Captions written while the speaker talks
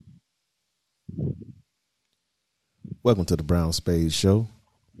Welcome to the Brown Spade Show.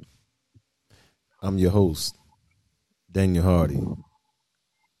 I'm your host, Daniel Hardy,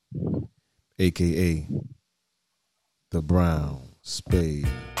 a.k.a. the Brown Spade.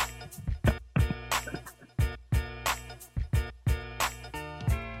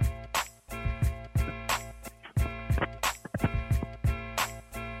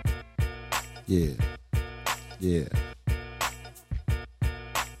 Yeah.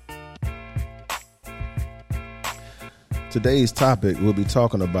 Today's topic we'll be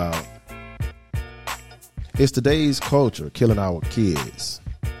talking about is today's culture killing our kids.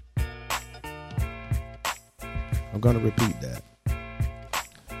 I'm going to repeat that.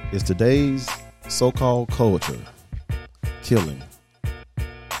 It's today's so-called culture killing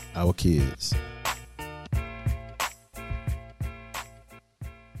our kids.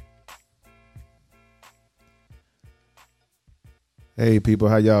 Hey people,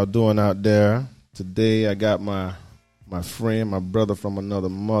 how y'all doing out there? Today I got my friend, my brother from another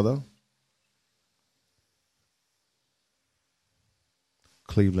mother,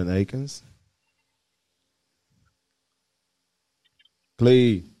 Cleveland Akins.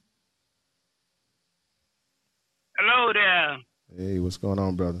 Cleve. Hello there. Hey, what's going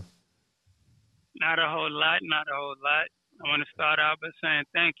on, brother? Not a whole lot. I want to start out by saying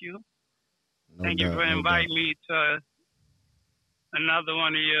thank you. Thank you for inviting me to another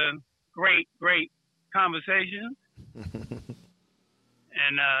one of your great conversations.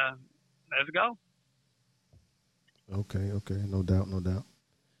 And let's go. Okay. No doubt.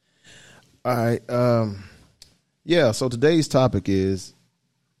 All right. So today's topic is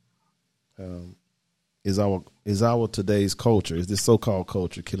our today's culture, is this so-called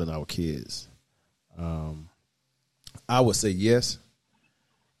culture killing our kids? I would say yes.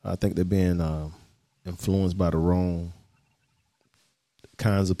 I think they're being influenced by the wrong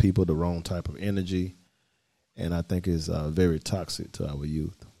kinds of people, the wrong type of energy, and I think it's very toxic to our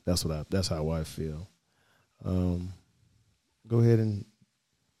youth. That's how I feel. Go ahead and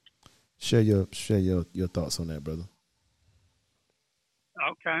share your thoughts on that, brother.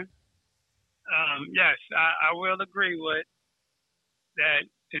 Okay. Yes, I will agree with that.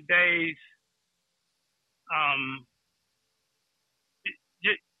 Today's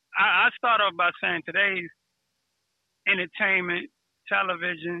I start off by saying today's entertainment,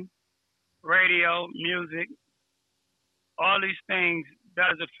 television, radio, music, all these things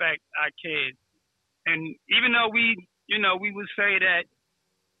does affect our kids. And even though we would say that,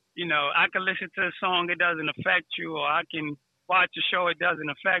 I can listen to a song, it doesn't affect you, or I can watch a show, it doesn't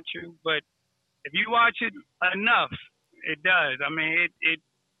affect you. But if you watch it enough, it does. I mean,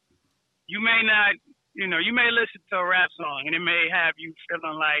 you may not, you may listen to a rap song and it may have you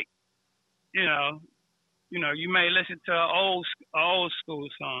feeling like, you may listen to an old school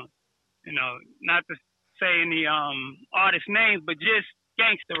song, not to say any artist names, but just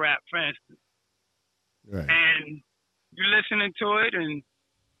gangster rap, for instance. Right. And you're listening to it, and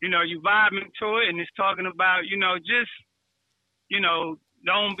you vibing to it, and it's talking about,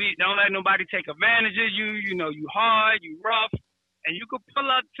 don't let nobody take advantage of you. You hard, you rough, and you could pull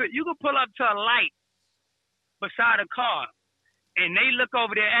up to a light beside a car, and they look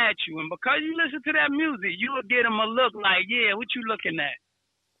over there at you, and because you listen to that music, you will get them a look like, yeah, what you looking at?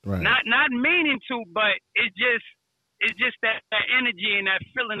 Right. Not meaning to, but it's just that energy and that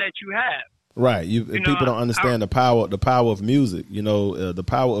feeling that you have. Right. People don't understand the power of music. The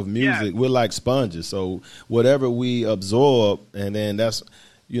power of music. Yeah. We're like sponges. So whatever we absorb, and then that's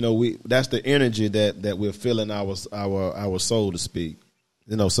the energy that we're filling our soul to speak.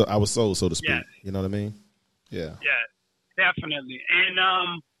 So our soul, so to speak. Yes. You know what I mean? Yeah. Yeah, definitely. And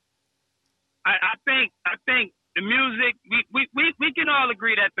I think the music, we can all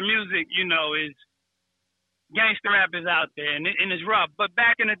agree that the music, is gangster rap is out there and it's rough. But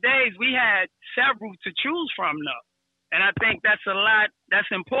back in the days, we had several to choose from, though. And I think that's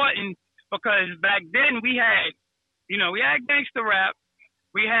important because back then we had gangster rap,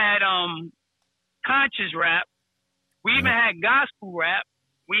 we had conscious rap, we even had gospel rap,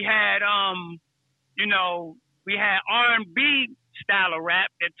 we had we had R&B style of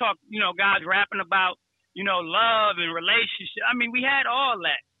rap that talk, guys rapping about love and relationship. I mean, we had all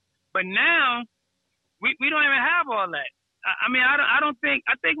that, but now we don't even have all that.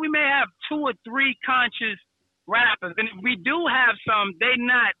 I think we may have 2 or 3 conscious rappers, and if we do have some, they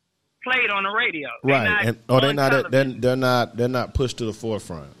not played on the radio. Right, they're not pushed to the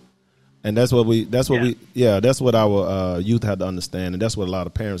forefront. And that's what our youth had to understand, and that's what a lot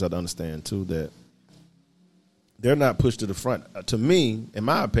of parents had to understand too, that they're not pushed to the front. To me, in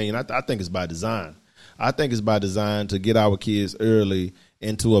my opinion, I think it's by design. I think it's by design to get our kids early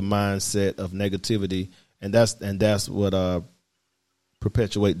into a mindset of negativity and that's what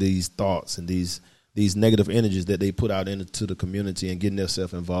perpetuate these thoughts and these negative energies that they put out into the community and getting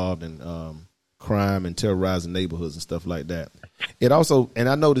themselves involved in crime and terrorizing neighborhoods and stuff like that. It also, and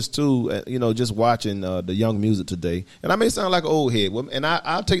I noticed too, just watching the young music today, and I may sound like an old head, and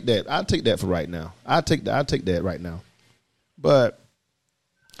I'll take that. I'll take that for right now. I'll take that right now. But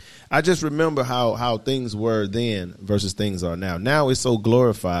I just remember how things were then versus things are now. Now it's so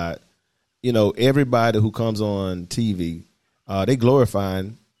glorified. Everybody who comes on TV, they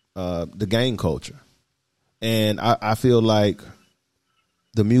glorifying the gang culture. And I feel like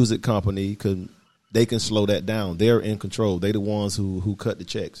the music company they can slow that down. They're in control. They're the ones who cut the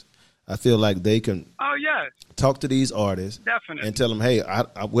checks. I feel like they can talk to these artists and tell them, hey,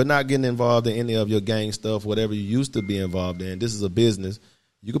 we're not getting involved in any of your gang stuff, whatever you used to be involved in. This is a business.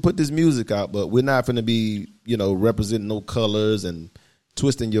 You can put this music out, but we're not going to be, representing no colors and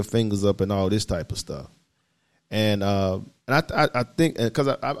twisting your fingers up and all this type of stuff. And I think, because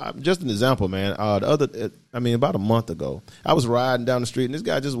I'm just an example, man. About a month ago, I was riding down the street, and this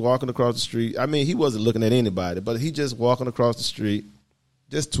guy just walking across the street. I mean, he wasn't looking at anybody, but he just walking across the street,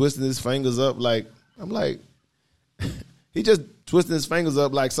 just twisting his fingers up he just twisting his fingers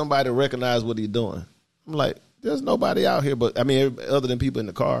up like somebody recognized what he's doing. I'm like, there's nobody out here, other than people in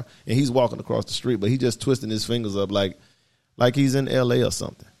the car, and he's walking across the street, but he just twisting his fingers up like he's in L.A. or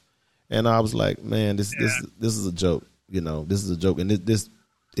something. And I was like, man, this is a joke. This is a joke, and this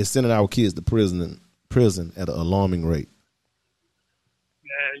is sending our kids to prison at an alarming rate.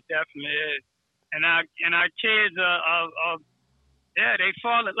 Yeah, it definitely is. And our kids are they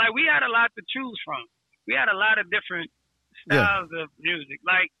fall. Like, we had a lot to choose from. We had a lot of different styles of music.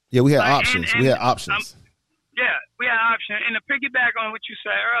 We had options. We had options. We had options. And to piggyback on what you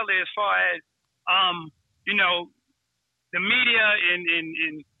said earlier, as far as the media and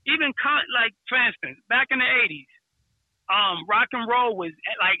even for instance, back in the 80s, rock and roll was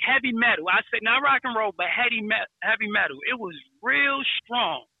like heavy metal. I said not rock and roll, but heavy metal. It was real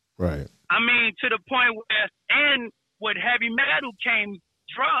strong. Right. I mean, to the point where, and with heavy metal came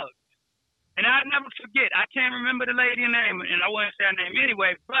drugs. And I'll never forget, I can't remember the lady's name, and I won't say her name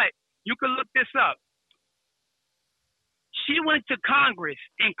anyway, but you can look this up. She went to Congress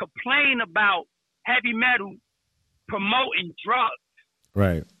and complained about heavy metal promoting drugs.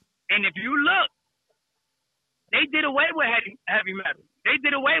 Right. And if you look, they did away with heavy metal. They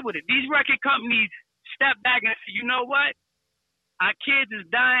did away with it. These record companies stepped back and said, you know what? Our kids is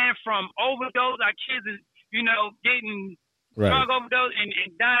dying from overdose. Our kids is, getting drug overdose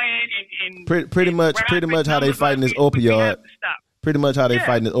and dying and pretty much how they fighting this opioid. Pretty much how they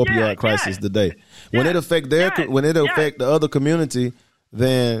fighting this opioid crisis today. When it affect affect the other community,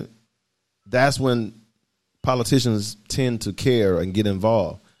 then that's when politicians tend to care and get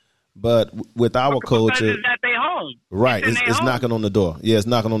involved. But with our culture, it's at their home. Right, it's knocking on the door. Yeah, it's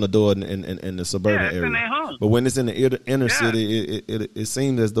knocking on the door in the suburban area. In their home. But when it's in the inner city, it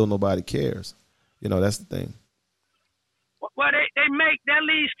seems as though nobody cares. That's the thing. Well, that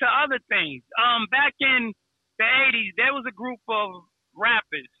leads to other things. Back in the 80s, there was a group of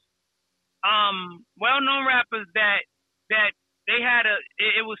rappers, well-known rappers that they had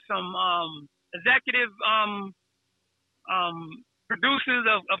it was some executive producers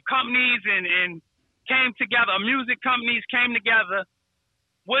of companies and came together. Music companies came together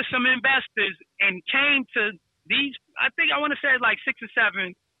with some investors and came to these. I want to say like 6 or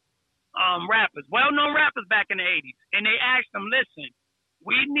 7 rappers, well-known rappers back in the 80s, and they asked them, "Listen,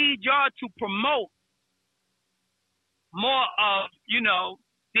 we need y'all to promote more of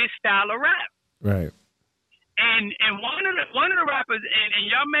this style of rap." Right. And one of the rappers, and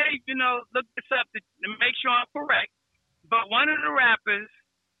y'all may look this up to make sure I'm correct, but one of the rappers,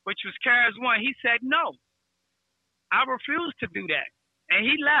 which was KRS One, he said, "No, I refuse to do that," and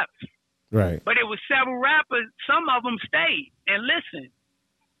he left. Right. But it was several rappers. Some of them stayed and listened,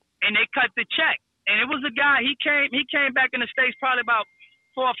 and they cut the check. And it was a guy. He came back in the States probably about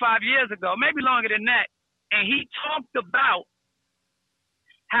 4 or 5 years ago, maybe longer than that. And he talked about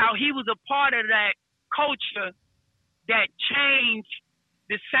how he was a part of that culture that changed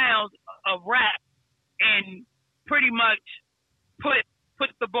the sounds of rap and pretty much put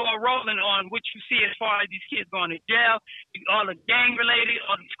the ball rolling on what you see as far as these kids going to jail, all the gang related,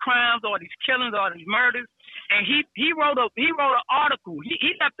 all these crimes, all these killings, all these murders. And he wrote an article.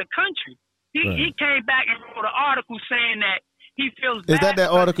 He left the country. He came back and wrote an article saying that he feels bad. Is that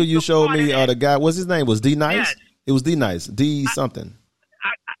article you showed me? The guy, what's his name? Was D Nice? Yes. It was D Nice. D something.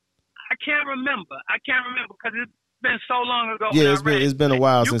 I can't remember. Because it's been so long ago. Yeah, it's been a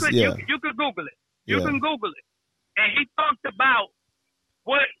while since. You could Google it. You can Google it. And he talked about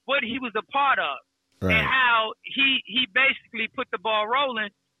what he was a part of. Right. and how he basically put the ball rolling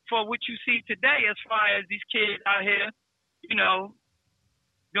for what you see today as far as these kids out here, you know,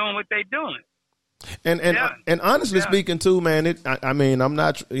 doing what they doing. And honestly speaking too, man, I mean, I'm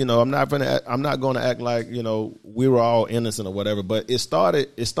not going to act like, you know, we were all innocent or whatever, but it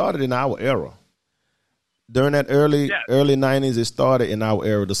started in our era. During that early 90s, it started in our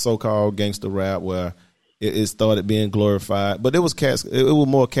era, the so-called gangster rap, where it started being glorified. But it was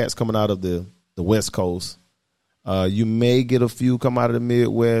more cats coming out of the West Coast. You may get a few come out of the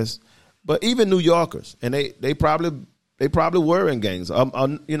Midwest, but even New Yorkers, and they probably were in gangs. You know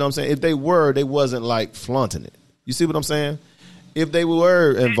what I'm saying? If they were, they wasn't like flaunting it. You see what I'm saying? If they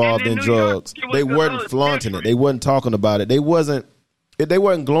were involved in drugs, they weren't flaunting it. They wasn't talking about it. They wasn't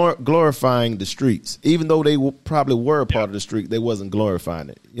glorifying the streets. Even though they probably were a part of the street, they wasn't glorifying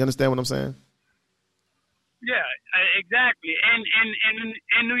it. You understand what I'm saying? Yeah, exactly. And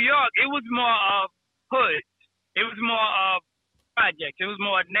in New York, it was more of hoods. It was more of projects. It was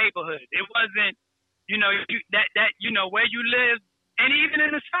more neighborhood. It wasn't, you know, you know where you live, and even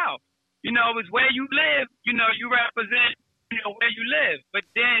in the South, you know, it was where you live. You know, you represent, you know, where you live. But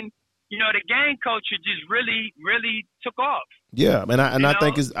then, you know, the gang culture just really, really took off. Yeah,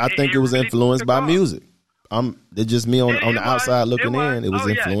 I think it was influenced by music. It's just me on the outside looking in. It was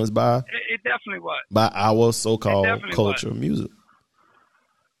influenced by. It definitely was by our so-called culture, music.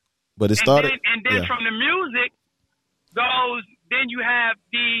 But it started, and then from the music goes. Then you have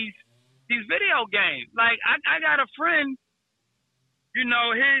these video games. Like I got a friend, you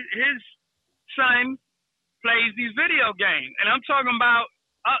know, his son plays these video games, and I'm talking about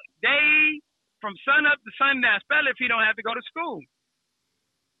from sun up to sundown, especially if he don't have to go to school.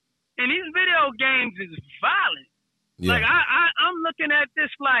 And these video games is violent. Yeah. Like I'm looking at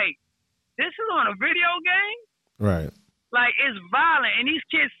this like, this is on a video game? Right. Like, it's violent. And these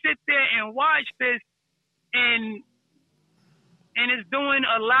kids sit there and watch this, and it's doing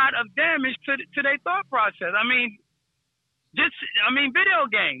a lot of damage to their thought process. I mean, video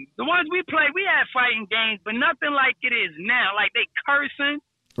games. The ones we play, we had fighting games, but nothing like it is now. Like, they cursing.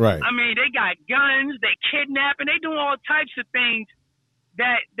 Right. I mean, they got guns, they kidnapping, they doing all types of things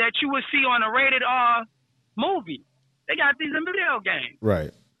that you would see on a rated R movie. They got these in video games.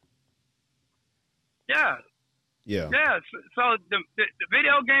 Right. Yeah. Yeah. Yeah. So the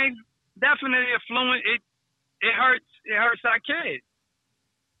video games definitely influence it. It hurts our kids.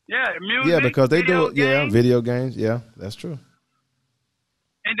 Yeah. Music. Yeah, because they do it. Yeah. Video games. Yeah, that's true.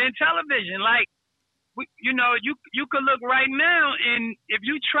 And then television, like, you know, you could look right now, and if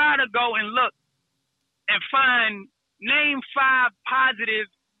you try to go and look and name 5 positive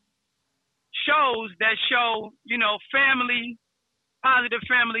shows that show, you know, positive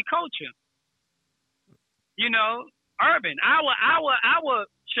family culture. You know, urban, our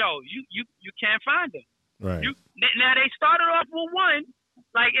shows, you can't find them. Right. Now they started off with one.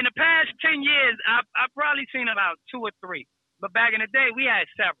 Like in the past 10 years, I've probably seen about 2 or 3. But back in the day, we had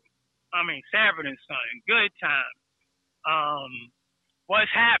several. I mean, Sanford and Son, Good Time, What's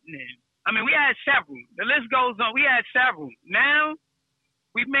Happening. I mean, we had several. The list goes on. We had several. Now,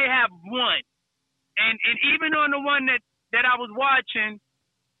 we may have one. And even on the one that I was watching,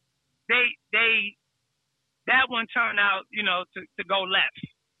 that one turned out, you know, to go left.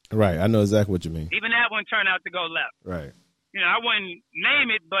 Right. I know exactly what you mean. Even that one turned out to go left. Right. You know, I wouldn't name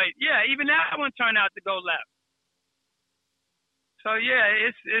it, but yeah, even that one turned out to go left. So yeah,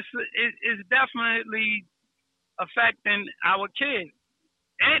 it's definitely affecting our kids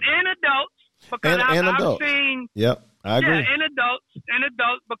and adults, because I've seen. Yep, I agree. Yeah, and adults,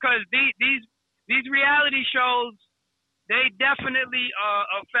 because these reality shows, they definitely are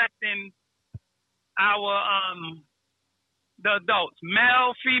affecting our the adults,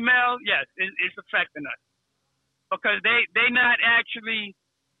 male, female. Yes, it's affecting us, because they not actually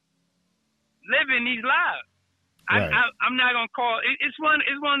living these lives. Right. I'm not gonna call it. It's one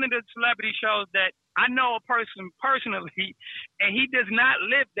of the celebrity shows that I know a person personally, and he does not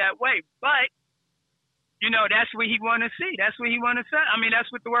live that way. But you know, that's what he want to see. That's what he want to sell. I mean,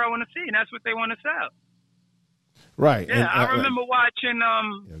 that's what the world want to see, and that's what they want to sell. Right. Yeah, and, I remember watching.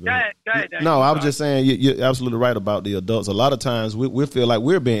 Go ahead. No, I was just saying you're absolutely right about the adults. A lot of times we feel like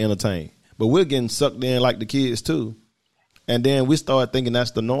we're being entertained, but we're getting sucked in like the kids too, and then we start thinking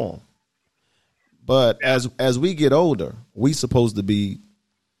that's the norm. But as we get older, we supposed to be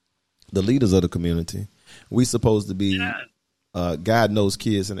the leaders of the community. We supposed to be guiding those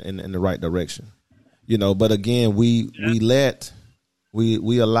kids in the right direction. You know, but again, we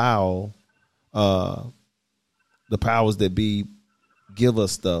allow the powers that be give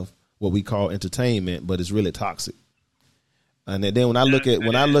us stuff, what we call entertainment, but it's really toxic. And then when I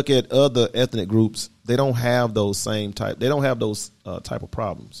look at other ethnic groups, they don't have those same type. They don't have those type of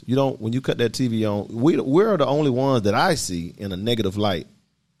problems. You don't when you cut that TV on. We're the only ones that I see in a negative light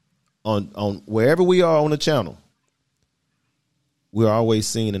on wherever we are on the channel. We're always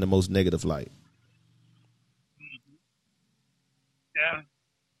seen in the most negative light. Yeah,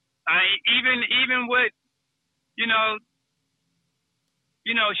 even with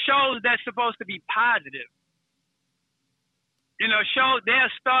shows that's supposed to be positive. Shows they'll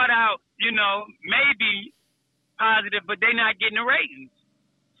start out, maybe positive, but they're not getting the ratings,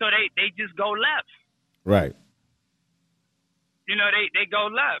 so they just go left. Right. They go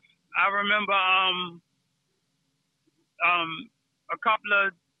left. I remember a couple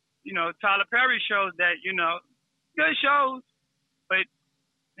of Tyler Perry shows that good shows, but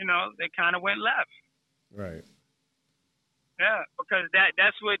they kind of went left. Right. Yeah, because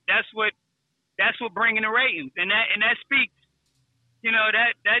that's what bringing the ratings, and that speaks.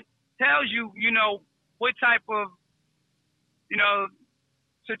 That tells you, what type of,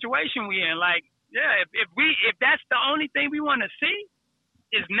 situation we in. Like, yeah, if that's the only thing we want to see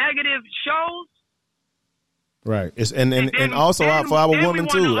is negative shows. Right. It's and also for our women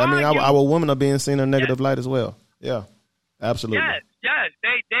too. I mean, our women are being seen in a negative light as well. Yeah, absolutely. Yes.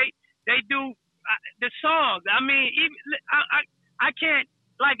 They do the songs. I mean, even I can't.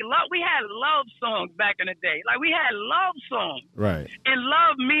 Like love, we had love songs back in the day. Like we had love songs, right? And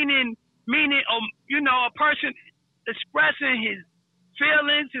love meaning, a person expressing his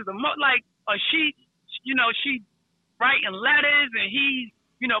feelings, his like she writing letters, and he's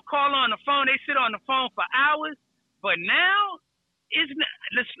call on the phone. They sit on the phone for hours. But now,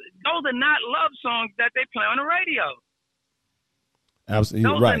 those are not love songs that they play on the radio. Absolutely,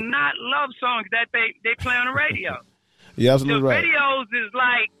 those right. are not love songs that they play on the radio. You're absolutely right.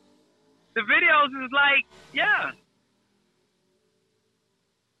 The videos is like, yeah.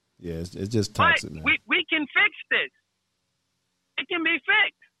 Yeah, it's just toxic, but man. We can fix this. It can be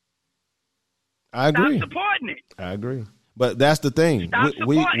fixed. I agree. Stop supporting it. I agree. But that's the thing.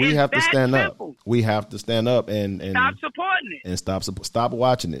 We have to stand up. We have to stand up and stop supporting it. And stop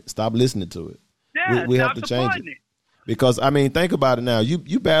watching it. Stop listening to it. Yeah, we have to change it. Because I mean, think about it now.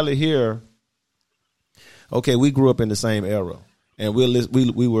 You barely hear. Okay, we grew up in the same era, and we had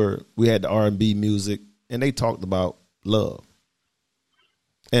the R&B music, and they talked about love,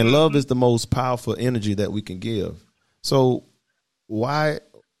 and love is the most powerful energy that we can give. So why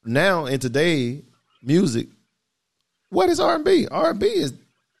now in today music? What is R&B? R&B is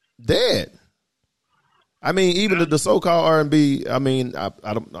dead. I mean, even the so-called R&B. I mean,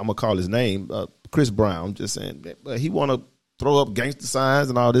 I'm gonna call his name Chris Brown. I'm just saying, but he want to throw up gangster signs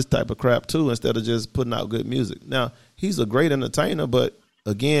and all this type of crap too, instead of just putting out good music. Now, he's a great entertainer, but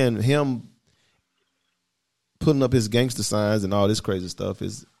again, him putting up his gangster signs and all this crazy stuff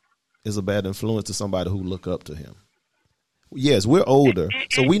is a bad influence to somebody who look up to him. Yes, we're older,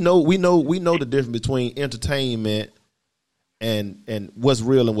 so we know the difference between entertainment and what's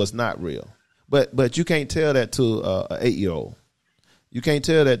real and what's not real. But you can't tell that to an 8-year-old. You can't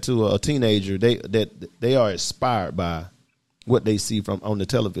tell that to a teenager. They are inspired by what they see from on the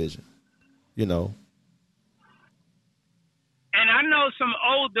television, And I know some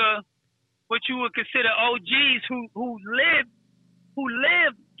older, what you would consider OGs who live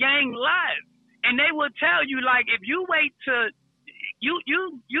gang lives, and they will tell you, like, if you wait to you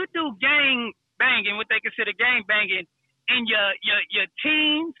do gang banging, what they consider gang banging, in your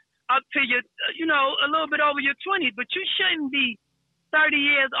teens up to your a little bit over your 20s, but you shouldn't be 30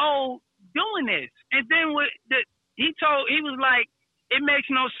 years old doing this. And then he was like, it makes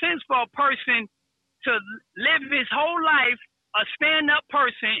no sense for a person to live his whole life a stand-up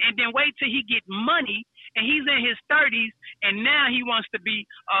person and then wait till he get money and he's in his 30s and now he wants to be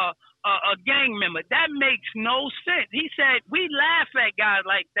a gang member. That makes no sense. He said, we laugh at guys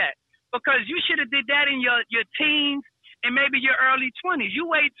like that because you should have did that in your teens and maybe your early 20s.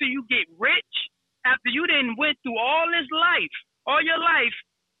 You wait till you get rich after you didn't went through all your life,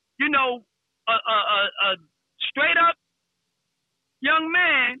 a straight up young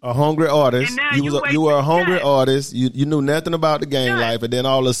man, a hungry artist. You were a hungry artist. You knew nothing about the gang life, and then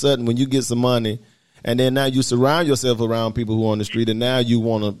all of a sudden, when you get some money, and then now you surround yourself around people who are on the street, and now you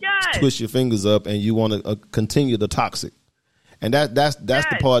want to twist your fingers up, and you want to continue the toxic. And that's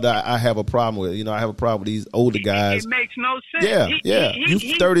the part that I have a problem with. I have a problem with these older guys. It makes no sense. Yeah.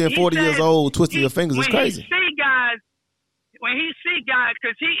 You 30 and 40 years old twisting your fingers is crazy. When he see guys,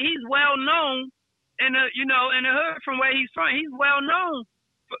 because he's well known in the hood from where he's from. He's well known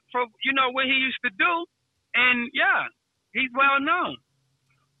for what he used to do, and he's well known.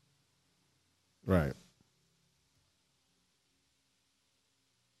 Right.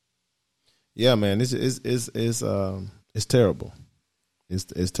 Yeah, man, it's terrible.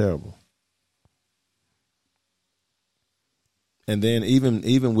 It's terrible. And then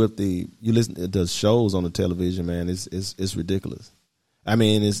even with you listen to the shows on the television, man, it's ridiculous. I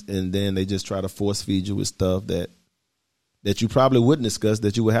mean, and then they just try to force feed you with stuff that you probably wouldn't discuss,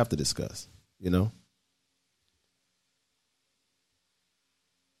 that you would have to discuss, you know?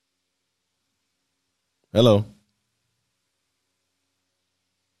 Hello.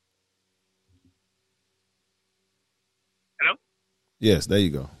 Hello? Yes, there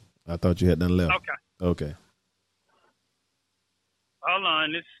you go. I thought you had done left. Okay. Hold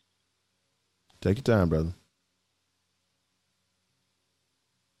on. Take your time, brother.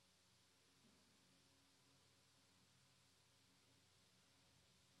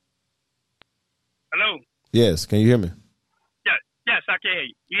 Hello? Yes, can you hear me? Yes, I can hear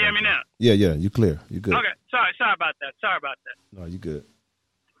you. You hear me now? Yeah, you clear. You good. Okay. Sorry about that. No, you good.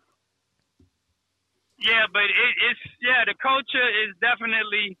 Yeah, but the culture is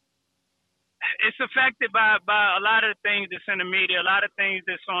definitely, it's affected by a lot of things that's in the media, a lot of things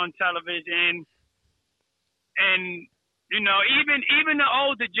that's on television, and you know, even the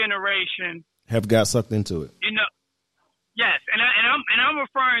older generation have got sucked into it. You know, yes, and I'm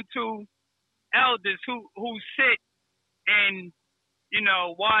referring to elders who sit and, you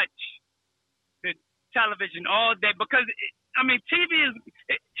know, watch the television all day, because I mean TV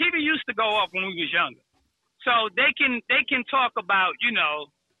used to go off when we was younger, so they can talk about you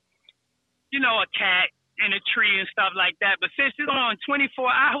know a cat in a tree and stuff like that. But since it's on 24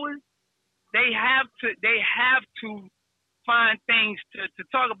 hours, they have to find things to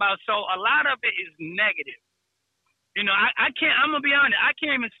talk about. So a lot of it is negative. You know, I can't. I'm gonna be honest. I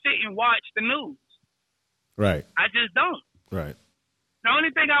can't even sit and watch the news. Right. I just don't. Right. The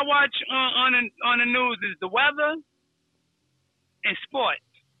only thing I watch on the news is the weather and sports.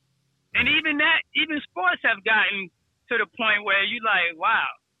 And even sports have gotten to the point where you like, wow.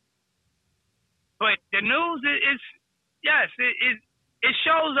 But the news it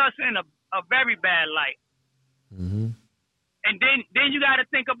shows us in a very bad light. Mm-hmm. And then you got to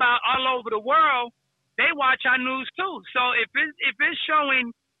think about all over the world, they watch our news too. So if it's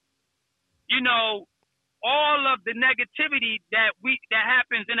showing, you know, all of the negativity that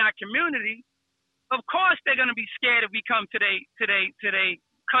happens in our community, of course they're gonna be scared if we come to their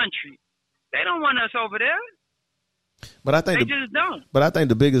country. They don't want us over there. But I think they just don't. But I think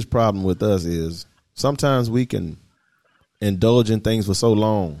the biggest problem with us is sometimes we can indulge in things for so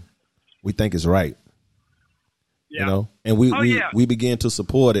long, we think it's right. Yeah. You know, and we begin to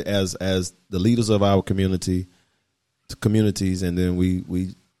support it as the leaders of our communities, and then we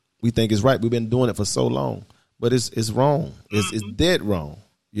think it's right. We've been doing it for so long, but it's wrong. It's dead wrong.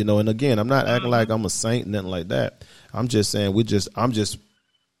 You know, and again, I'm not acting like I'm a saint, nothing like that. I'm just saying I'm just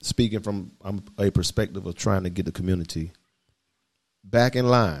speaking from a perspective of trying to get the community back in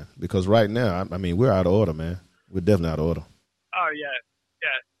line, because right now, I mean, we're out of order, man. We're definitely out of order. Oh yeah.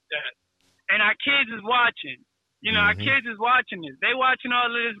 And our kids is watching. You know, our kids is watching this. They watching all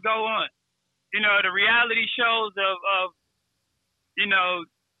of this go on. You know, the reality shows of you know,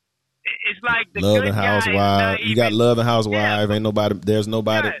 it's like the Love good and Housewives. You got Love and Housewives. Yeah. There's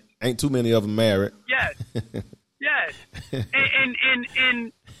nobody. Yes. Ain't too many of them married. Yes. Yes. and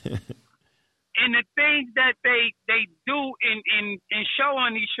the things that they do in show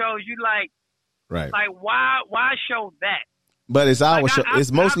on these shows, you like, right? Like why show that? But it's our show.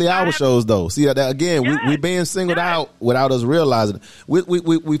 It's mostly our shows, though. See that again? Yes, we being singled out without us realizing it.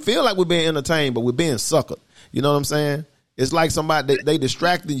 We feel like we're being entertained, but we're being suckered. You know what I'm saying? It's like somebody they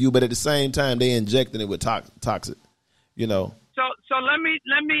distracting you, but at the same time they injecting it with toxic. You know. So let me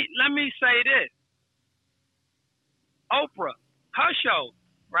say this. Oprah, her show,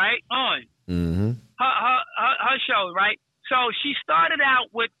 right on. Mm-hmm. Her show, right. So she started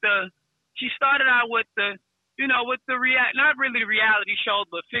out with the you know, with the not really reality shows,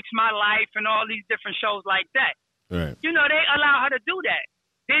 but Fix My Life and all these different shows like that. Right. You know, they allow her to do that.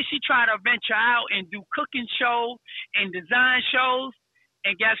 Then she tried to venture out and do cooking shows and design shows,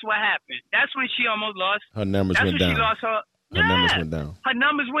 and guess what happened? That's when she almost lost. Her numbers went down. She lost her. Numbers went down. Her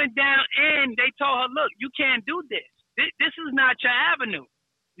numbers went down, and they told her, "Look, you can't do this. This is not your avenue.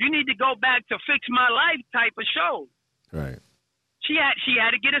 You need to go back to Fix My Life type of shows." Right. She had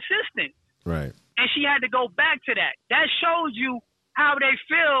to get assistance. Right. And she had to go back to that. That shows you how they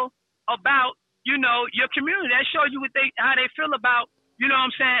feel about, you know, your community. That shows you how they feel about, you know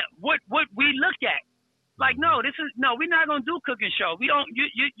what I'm saying, what we look at. Like, no, we're not gonna do cooking show. We don't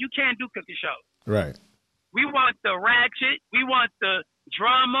you can't do cooking show. Right. We want the ratchet, we want the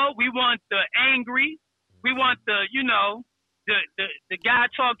drama, we want the angry, we want the, you know, the guy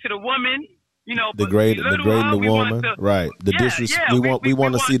talk to the woman degrading the woman, right? We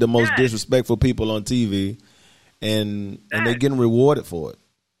want to see the most disrespectful people on TV, and they're getting rewarded for it.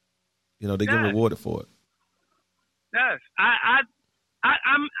 They're getting rewarded for it. Yes, I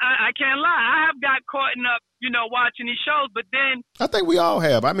can't lie. I have got caught up, watching these shows, but then I think we all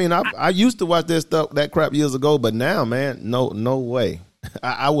have. I mean, I used to watch that crap years ago, but now, man, no way.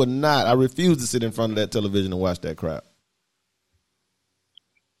 I would not. I refuse to sit in front of that television and watch that crap.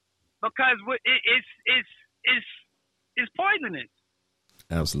 Because it's poisonous.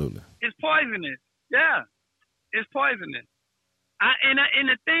 Absolutely. It's poisonous. Yeah, it's poisonous. And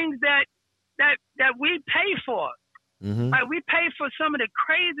the things that we pay for, like we pay for some of the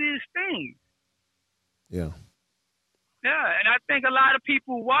craziest things. Yeah. Yeah, and I think a lot of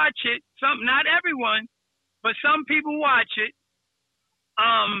people watch it. Not everyone, but some people watch it,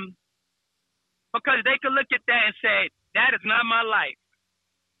 because they can look at that and say, "That is not my life."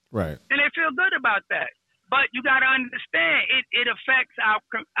 Right. And they feel good about that. But you got to understand, it affects our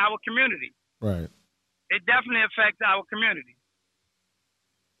community. Right. It definitely affects our community.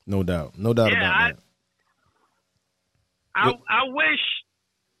 No doubt about that. I wish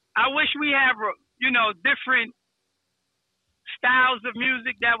we have different styles of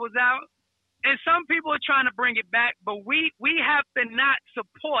music that was out, and some people are trying to bring it back, but we have to not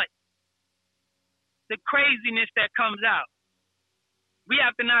support the craziness that comes out. We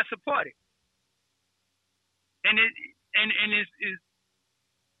have to not support it, and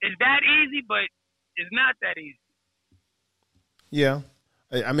it's that easy, but it's not that easy. Yeah,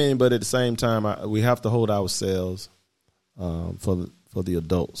 I mean, but at the same time, we have to hold ourselves for the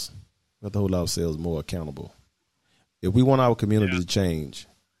adults. We have to hold ourselves more accountable. If we want our community to change,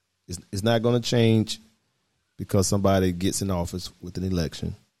 it's not going to change because somebody gets in office with an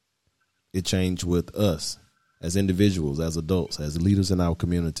election. It changed with us as individuals, as adults, as leaders in our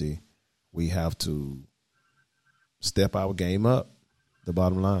community. We have to step our game up, the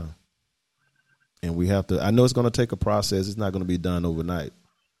bottom line. And we have to, I know it's going to take a process. It's not going to be done overnight,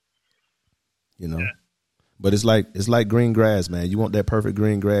 but it's like green grass, man. You want that perfect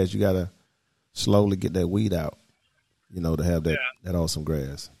green grass. You got to slowly get that weed out, to have that awesome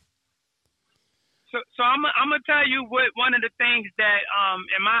grass. So I'm going to tell you what one of the things that,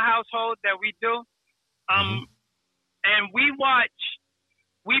 in my household that we do, and we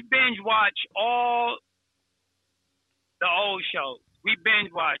binge watch all the old shows. We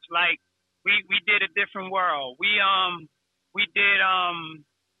binge watch, like we did A Different World. We did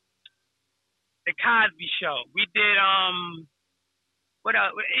The Cosby Show. We did what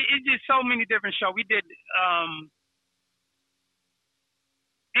else? It's just so many different shows. We did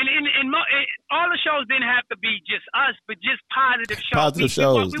and all the shows didn't have to be just us, but just positive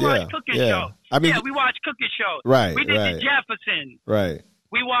shows. We watched cooking shows. I mean, we watched cooking shows. Right. We did The Jeffersons. Right.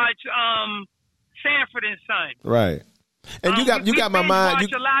 We watched Sanford and Son. Right. And you got my mind.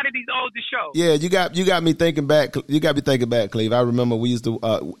 Watch a lot of these older shows. Yeah, you got me thinking back. You got me thinking back, Cleve. I remember we used to,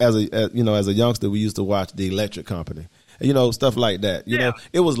 as a youngster, we used to watch The Electric Company. Stuff like that. You know,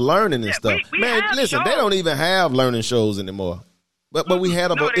 it was learning and stuff. Man, listen, shows. They don't even have learning shows anymore. But we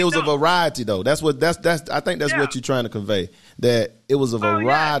had it was a variety though. I think that's what you're trying to convey. That it was a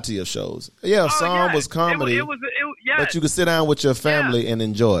variety of shows. Yeah, some was comedy, but you could sit down with your family and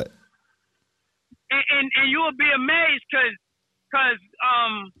enjoy it. And you will be amazed because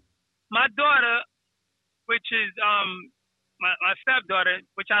my daughter, which is my stepdaughter,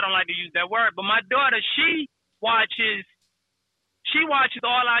 which I don't like to use that word, but my daughter, she watches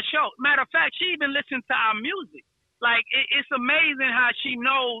all our shows. Matter of fact, she even listens to our music. Like it's amazing how she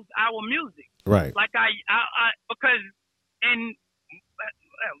knows our music. Right. Like I because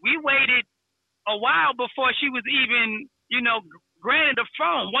we waited a while before she was even granted a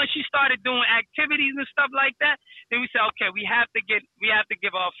phone. Once she started doing activities and stuff like that, then we said, okay, we have to give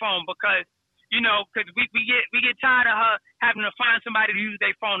her a phone because because we get tired of her having to find somebody to use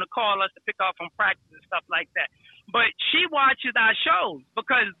their phone to call us to pick up from practice and stuff like that. But she watches our shows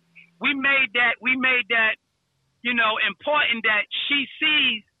because we made that important that she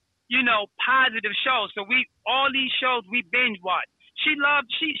sees positive shows. So all these shows we binge watch. She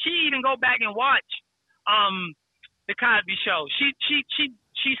even go back and watch The Cosby Show. She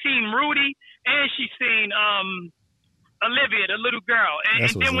seen Rudy and she seen Olivia, the little girl. And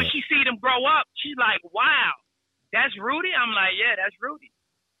then when she see them grow up, she's like, wow, that's Rudy? I'm like, yeah, that's Rudy.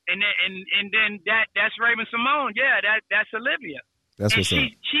 And then that's Raven Simone. Yeah, that's Olivia. That's and what's up.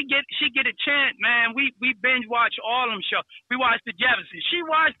 She get a chance, man. We binge watch all them shows. We watched The Jeffersons. She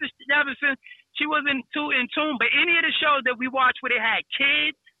watched The Jeffersons. She wasn't too in tune, but any of the shows that we watched where they had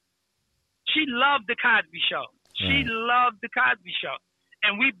kids, she loved The Cosby Show. She loved The Cosby Show.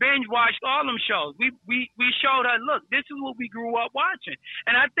 And we binge watched all them shows. We showed her, look, this is what we grew up watching.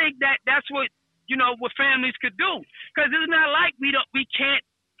 And I think that's what, what families could do. Because it's not like we can't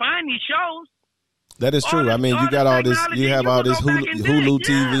find these shows. That is true. I mean, you got all this. You have all this Hulu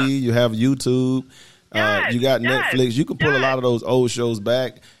TV. You have YouTube. You got Netflix. You can pull a lot of those old shows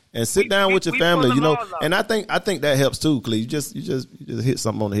back and sit down with your family. And I think that helps too, Cleve. You just hit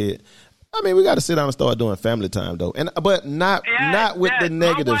something on the head. I mean, we got to sit down and start doing family time though, but not with the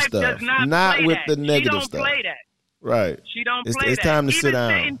negative stuff. Not with the negative stuff. Play that. Right. She don't play that. It's time to sit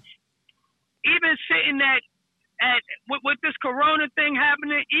down. Even sitting at with this Corona thing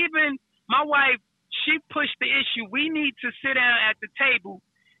happening, even my wife, she pushed the issue. We need to sit down at the table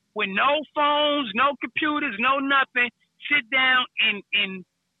with no phones, no computers, no nothing. Sit down and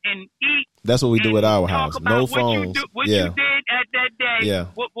eat. That's what we do at our house. No phones. What you did at that day. Yeah.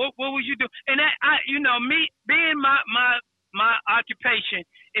 What would you do? And that, me being my occupation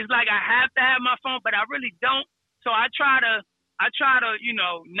is like I have to have my phone, but I really don't. So I try to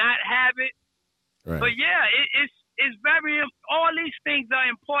not have it. Right. But yeah, it's very. All these things are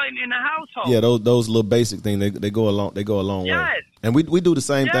important in the household. Yeah, those little basic things they go a long way. And we do the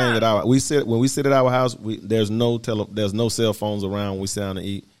same thing at our. When we sit at our house. There's no cell phones around. We sit down and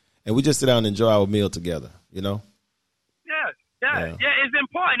eat, and we just sit down and enjoy our meal together. Yeah. It's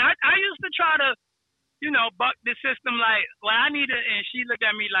important. I used to try to, buck the system. Like, well, I need to, and she looked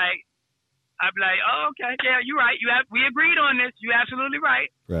at me like, I'd be like, oh, okay, yeah, you're right. We agreed on this. You're absolutely right.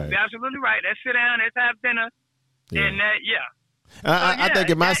 Right. You're absolutely right. Let's sit down. Let's have dinner. Yeah. And I think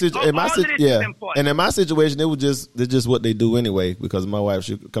in my situation, it's just what they do anyway. Because my wife,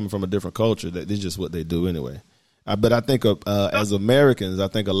 she coming from a different culture, that it's just what they do anyway. But I think as Americans, I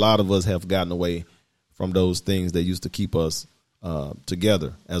think a lot of us have gotten away from those things that used to keep us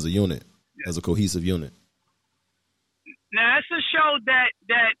together as a unit, as a cohesive unit. Now it's a show that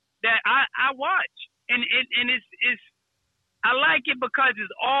I watch, and it's I like it because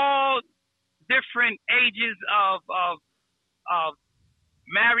it's all different ages of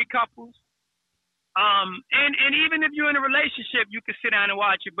married couples, and even if you're in a relationship, you can sit down and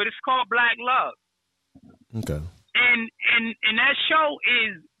watch it. But it's called Black Love. Okay. And that show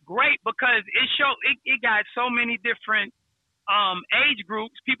is great because it got so many different age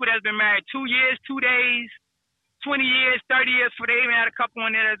groups. People that's been married 2 years, 2 days, 20 years, 30 years. For they even had a couple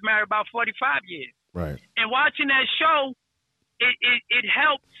in there that's married about 45 years. Right. And watching that show, it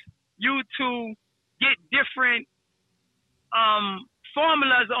helps you to get different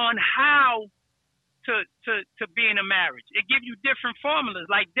formulas on how to be in a marriage. It gives you different formulas,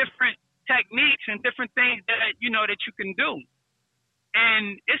 like different techniques and different things that that you can do.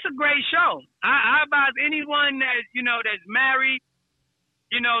 And it's a great show. I advise anyone that's married,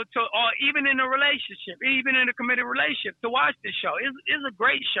 or even in a relationship, even in a committed relationship, to watch this show. It's a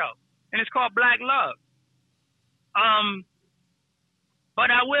great show, and it's called Black Love. But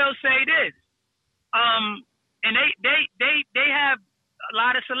I will say this, and they have a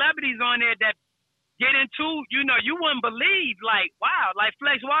lot of celebrities on there that get into, you wouldn't believe, like, wow, like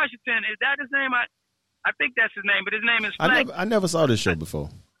Flex Washington, is that his name? I think that's his name, but his name is Flex. I never saw this show before.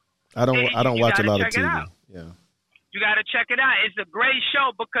 I don't watch a lot of TV. Yeah. You got to check it out. It's a great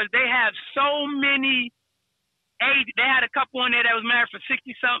show because they have so many age. They had a couple in there that was married for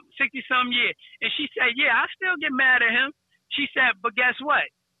 60 some years. And she said, yeah, I still get mad at him. She said, but guess what?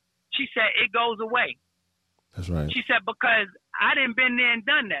 She said, it goes away. That's right. She said, because I didn't been there and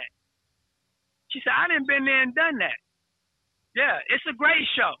done that. She said, I didn't been there and done that. Yeah, it's a great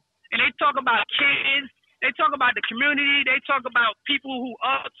show. And they talk about kids. They talk about the community. They talk about people who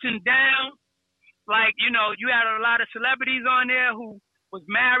ups and downs. Like, you had a lot of celebrities on there who was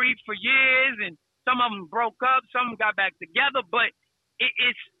married for years, and some of them broke up, some of them got back together. But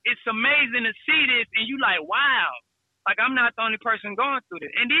it's amazing to see this, and you like, wow, like I'm not the only person going through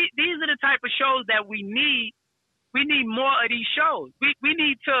this. And these are the type of shows that we need. We need more of these shows. We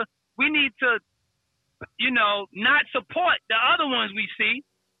need to not support the other ones we see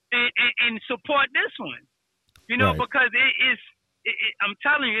and support this one, right. Because I'm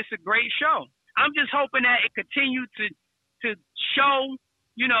telling you, it's a great show. I'm just hoping that it continue to show,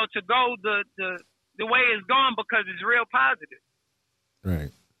 to go the way it's going because it's real positive.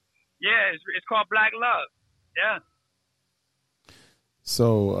 Right. Yeah, it's called Black Love. Yeah.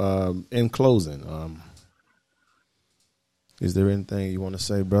 So, in closing, is there anything you want to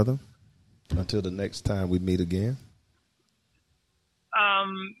say, brother, until the next time we meet again?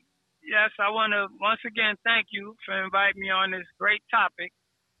 Yes, I want to once again thank you for inviting me on this great topic.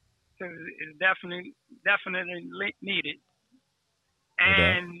 It's definitely needed.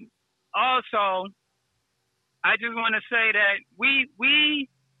 And also, I just want to say that we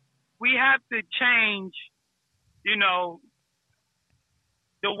have to change, you know,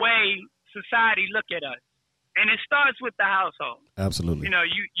 the way society look at us, and it starts with the household. Absolutely. You know,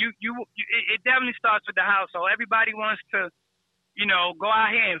 it definitely starts with the household. Everybody wants to, you know, go out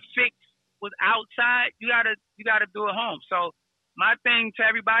here and fix what's outside. You gotta do it home. So my thing to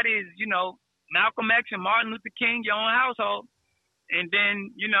everybody is, you know, Malcolm X and Martin Luther King, your own household, and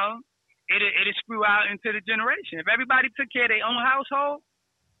then, you know, it'll screw out into the generation. If everybody took care of their own household,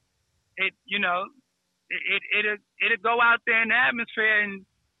 it'll go out there in the atmosphere, and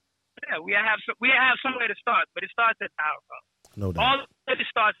yeah, we have somewhere to start, but it starts at the household. No doubt. All of it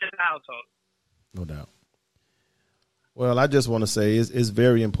starts at the household. No doubt. Well, I just want to say it's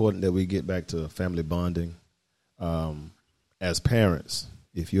very important that we get back to family bonding. As parents,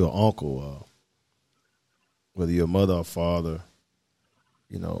 if you're an uncle, whether you're a mother or father,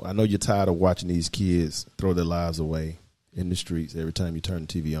 you know, I know you're tired of watching these kids throw their lives away in the streets every time you turn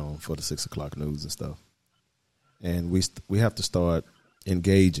the TV on for the 6 o'clock news and stuff. And we have to start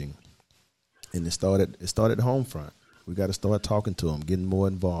engaging. And it started at the home front. We got to start talking to them, getting more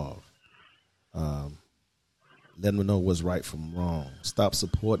involved, letting them know what's right from wrong. Stop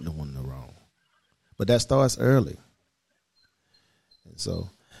supporting them when they're wrong. But that starts early. And so,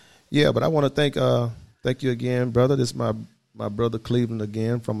 yeah. But I want to thank you again, brother. This is my brother Cleveland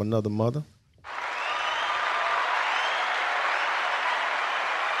again from another mother.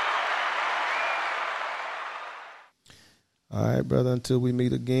 All right, brother, until we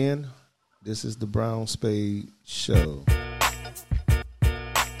meet again, this is the Brown Spade Show.